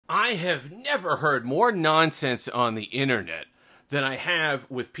I have never heard more nonsense on the internet than I have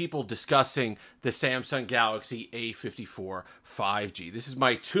with people discussing the Samsung Galaxy A54 5G. This is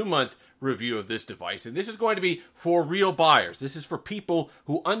my 2-month review of this device, and this is going to be for real buyers. This is for people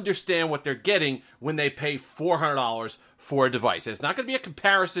who understand what they're getting when they pay $400 for a device. And it's not going to be a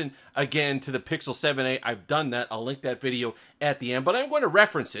comparison, again, to the Pixel 7a. I've done that. I'll link that video at the end, but I'm going to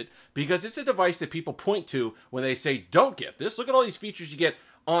reference it because it's a device that people point to when they say, don't get this. Look at all these features you get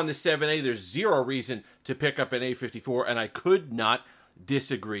on the 7a. There's zero reason to pick up an A54, and I could not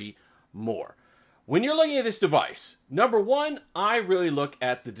disagree more. When you're looking at this device, number one, I really look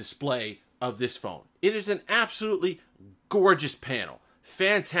at the display of this phone. It is an absolutely gorgeous panel.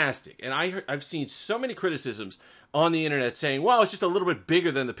 Fantastic. And I've seen so many criticisms on the internet saying, well, it's just a little bit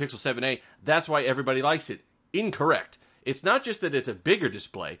bigger than the Pixel 7a. That's why everybody likes it. Incorrect. It's not just that it's a bigger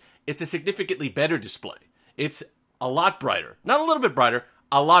display. It's a significantly better display. It's a lot brighter. Not a little bit brighter,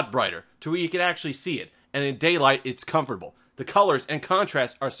 a lot brighter, to where you can actually see it. And in daylight, it's comfortable. The colors and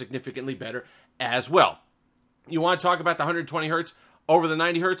contrast are significantly better as well. You want to talk about the 120 hertz over the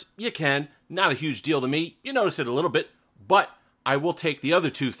 90 hertz? You can. Not a huge deal to me. You notice it a little bit, but I will take the other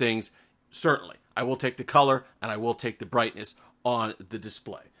two things, certainly. I will take the color, and I will take the brightness on the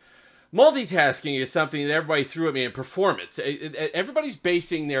display. Multitasking is something that everybody threw at me in performance. Everybody's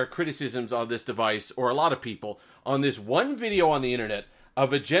basing their criticisms on this device, or a lot of people, on this one video on the internet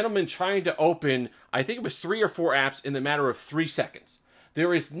of a gentleman trying to open, I think it was 3 or 4 apps in the matter of 3 seconds.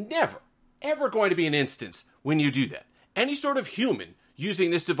 There is never, ever going to be an instance when you do that. Any sort of human using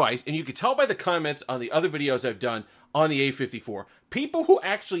this device, and you can tell by the comments on the other videos I've done on the A54, people who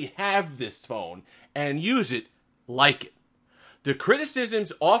actually have this phone and use it like it. The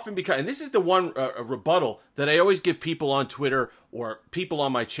criticisms often become, and this is the one rebuttal that I always give people on Twitter or people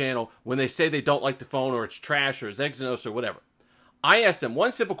on my channel when they say they don't like the phone or it's trash or it's Exynos or whatever. I ask them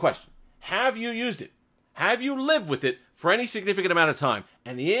one simple question. Have you used it? Have you lived with it for any significant amount of time?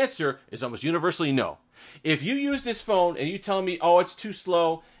 And the answer is almost universally no. If you use this phone and you tell me, oh, it's too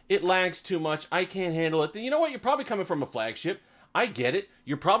slow, it lags too much, I can't handle it, then you know what? You're probably coming from a flagship. I get it.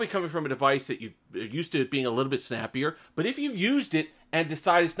 You're probably coming from a device that you're used to it being a little bit snappier. But if you've used it and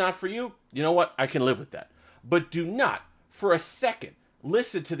decide it's not for you, you know what? I can live with that. But do not, for a second,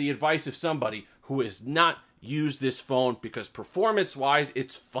 listen to the advice of somebody who has not used this phone, because performance-wise,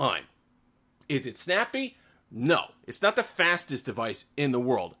 it's fine. Is it snappy? No. It's not the fastest device in the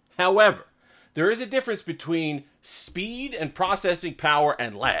world. However, there is a difference between speed and processing power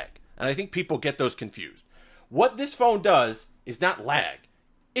and lag. And I think people get those confused. What this phone does is not lag.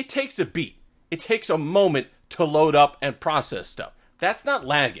 It takes a beat. It takes a moment to load up and process stuff. That's not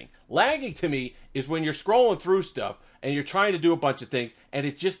lagging. Lagging to me is when you're scrolling through stuff and you're trying to do a bunch of things and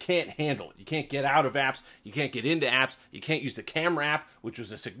it just can't handle it. You can't get out of apps. You can't get into apps. You can't use the camera app, which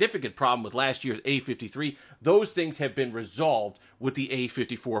was a significant problem with last year's A53. Those things have been resolved with the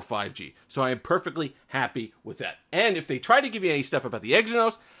A54 5G. So I am perfectly happy with that. And if they try to give you any stuff about the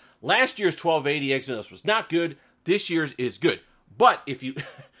Exynos, last year's 1280 Exynos was not good. This year's is good. But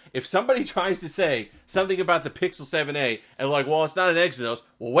if somebody tries to say something about the Pixel 7a and like, well, it's not an Exynos,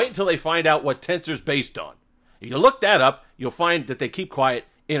 well, wait until they find out what tensor's based on. If you look that up, you'll find that they keep quiet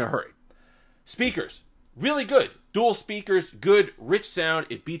in a hurry. Speakers, really good. Dual speakers, good, rich sound.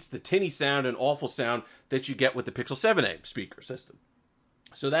 It beats the tinny sound and awful sound that you get with the Pixel 7a speaker system.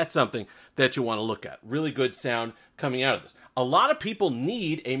 So that's something that you want to look at. Really good sound coming out of this. A lot of people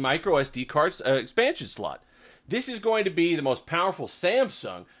need a micro SD card expansion slot. This is going to be the most powerful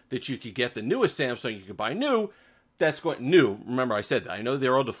Samsung that you could get, the newest Samsung you could buy new. That's going new. Remember, I said that. I know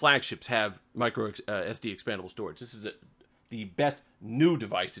their older flagships have micro SD expandable storage. This is the best new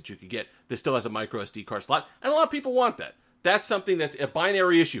device that you could get that still has a micro SD card slot, and a lot of people want that. That's something that's a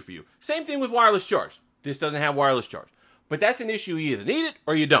binary issue for you. Same thing with wireless charge. This doesn't have wireless charge. But that's an issue. You either need it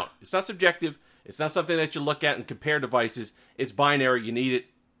or you don't. It's not subjective. It's not something that you look at and compare devices. It's binary. You need it.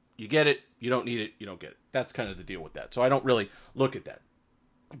 You get it. You don't need it. You don't get it. That's kind of the deal with that. So I don't really look at that.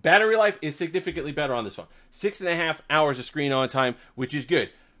 Battery life is significantly better on this phone. 6.5 hours of screen on time, which is good.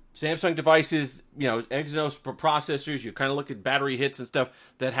 Samsung devices, Exynos processors, you kind of look at battery hits and stuff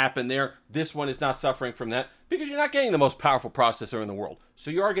that happen there. This one is not suffering from that because you're not getting the most powerful processor in the world.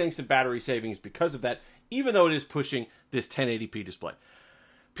 So you are getting some battery savings because of that, even though it is pushing this 1080p display.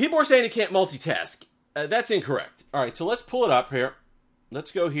 People are saying it can't multitask. That's incorrect. All right, so let's pull it up here.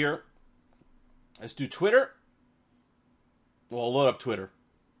 Let's go here. Let's do Twitter. We'll load up Twitter.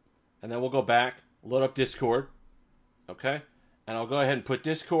 And then we'll go back, load up Discord. Okay? And I'll go ahead and put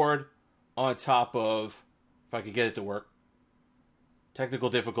Discord on top of, if I could get it to work, technical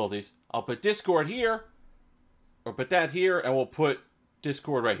difficulties. I'll put Discord here, or put that here, and we'll put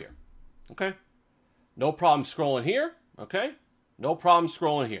Discord right here. Okay? No problem scrolling here. Okay? No problem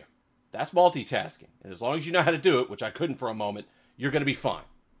scrolling here. That's multitasking. And as long as you know how to do it, which I couldn't for a moment, you're going to be fine.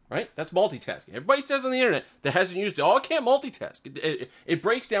 Right? That's multitasking. Everybody says on the internet that hasn't used it, oh, I can't multitask. It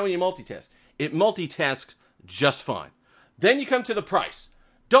breaks down when you multitask. It multitasks just fine. Then you come to the price.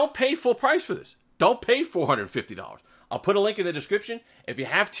 Don't pay full price for this. Don't pay $450. I'll put a link in the description. If you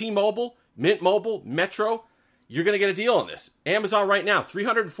have T-Mobile, Mint Mobile, Metro, you're going to get a deal on this. Amazon right now,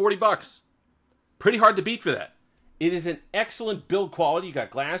 $340. Pretty hard to beat for that. It is an excellent build quality. You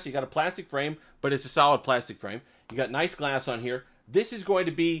got glass, you got a plastic frame, but it's a solid plastic frame. You got nice glass on here. This is going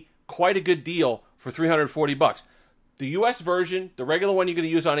to be quite a good deal for $340. The US version, the regular one you're going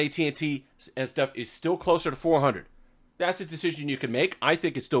to use on AT&T and stuff, is still closer to $400. That's a decision you can make. I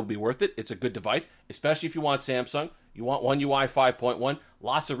think it'd still be worth it. It's a good device, especially if you want Samsung. You want One UI 5.1.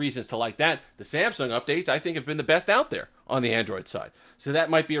 Lots of reasons to like that. The Samsung updates, I think, have been the best out there on the Android side. So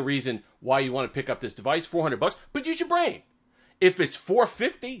that might be a reason why you want to pick up this device, $400. But use your brain. If it's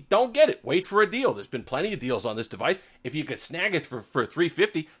 $450, don't get it. Wait for a deal. There's been plenty of deals on this device. If you could snag it for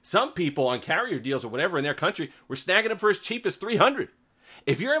 $350, some people on carrier deals or whatever in their country were snagging them for as cheap as $300.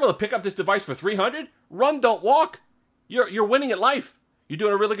 If you're able to pick up this device for $300, run, don't walk. You're winning at life. You're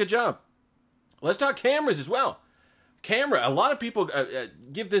doing a really good job. Let's talk cameras as well. Camera. A lot of people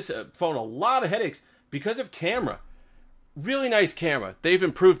give this phone a lot of headaches because of camera. Really nice camera. They've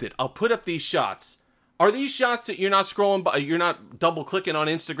improved it. I'll put up these shots. Are these shots that you're not scrolling by, you're not double clicking on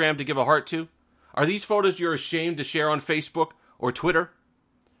Instagram to give a heart to? Are these photos you're ashamed to share on Facebook or Twitter?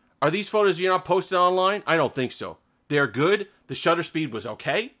 Are these photos you're not posting online? I don't think so. They're good. The shutter speed was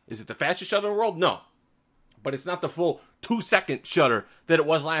okay. Is it the fastest shutter in the world? No. But it's not the full 2-second shutter that it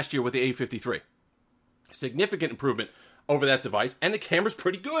was last year with the A53. Significant improvement over that device, and the camera's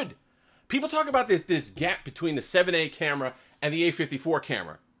pretty good. People talk about this gap between the 7A camera and the A54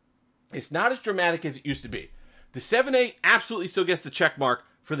 camera. It's not as dramatic as it used to be. The 7A absolutely still gets the check mark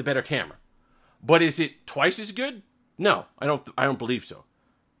for the better camera. But is it twice as good? No, I don't believe so.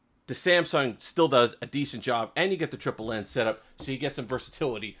 The Samsung still does a decent job, and you get the triple lens setup, so you get some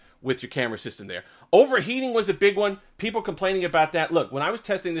versatility with your camera system there. Overheating was a big one. People complaining about that. Look, when I was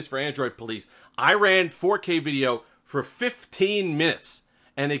testing this for Android Police, I ran 4K video for 15 minutes,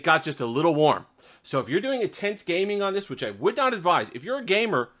 and it got just a little warm. So if you're doing intense gaming on this, which I would not advise, if you're a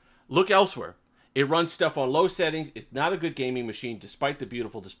gamer, look elsewhere. It runs stuff on low settings. It's not a good gaming machine, despite the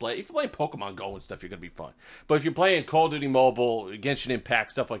beautiful display. If you're playing Pokemon Go and stuff, you're going to be fine. But if you're playing Call of Duty Mobile, Genshin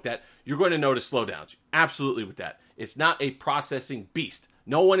Impact, stuff like that, you're going to notice slowdowns. Absolutely with that. It's not a processing beast.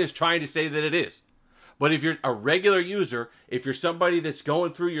 No one is trying to say that it is. But if you're a regular user, if you're somebody that's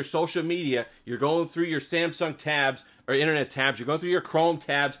going through your social media, you're going through your Samsung tabs or internet tabs, you're going through your Chrome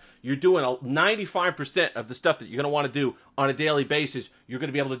tabs, you're doing 95% of the stuff that you're going to want to do on a daily basis, you're going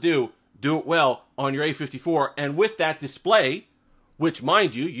to be able to do it well on your A54. And with that display, which,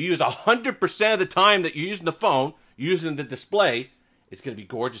 mind you, you use 100% of the time that you're using the phone, using the display, it's going to be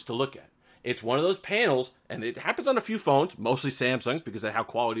gorgeous to look at. It's one of those panels, and it happens on a few phones, mostly Samsungs, because of how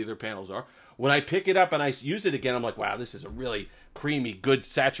quality their panels are. When I pick it up and I use it again, I'm like, wow, this is a really creamy, good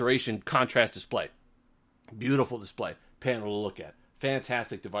saturation contrast display. Beautiful display panel to look at.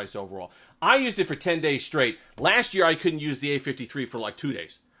 Fantastic device overall. I used it for 10 days straight. Last year, I couldn't use the A53 for like 2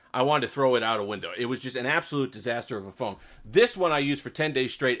 days. I wanted to throw it out a window. It was just an absolute disaster of a phone. This one I used for 10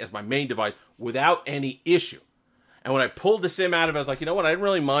 days straight as my main device without any issue. And when I pulled the SIM out of it, I was like, you know what? I didn't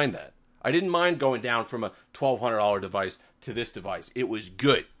really mind that. I didn't mind going down from a $1,200 device to this device. It was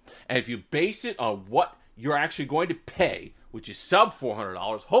good. And if you base it on what you're actually going to pay, which is sub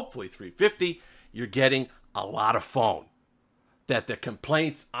 $400, hopefully $350, you're getting a lot of phone. That the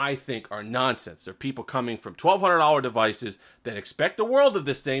complaints, I think, are nonsense. There are people coming from $1,200 devices that expect the world of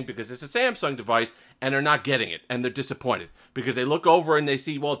this thing because it's a Samsung device, and they're not getting it, and they're disappointed because they look over and they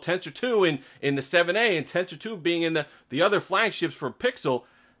see, well, Tensor 2 in the 7A and Tensor 2 being in the other flagships from Pixel,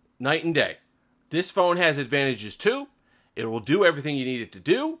 night and day. This phone has advantages too. It will do everything you need it to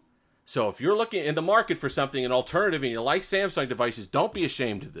do. So if you're looking in the market for something, an alternative, and you like Samsung devices, don't be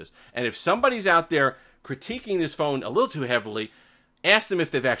ashamed of this. And if somebody's out there critiquing this phone a little too heavily, ask them if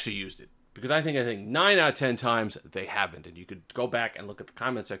they've actually used it. Because I think 9 out of 10 times they haven't. And you could go back and look at the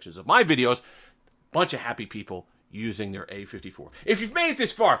comment sections of my videos. Bunch of happy people using their A54. If you've made it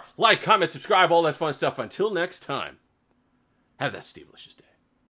this far, like, comment, subscribe, all that fun stuff. Until next time, have that Steve-licious day.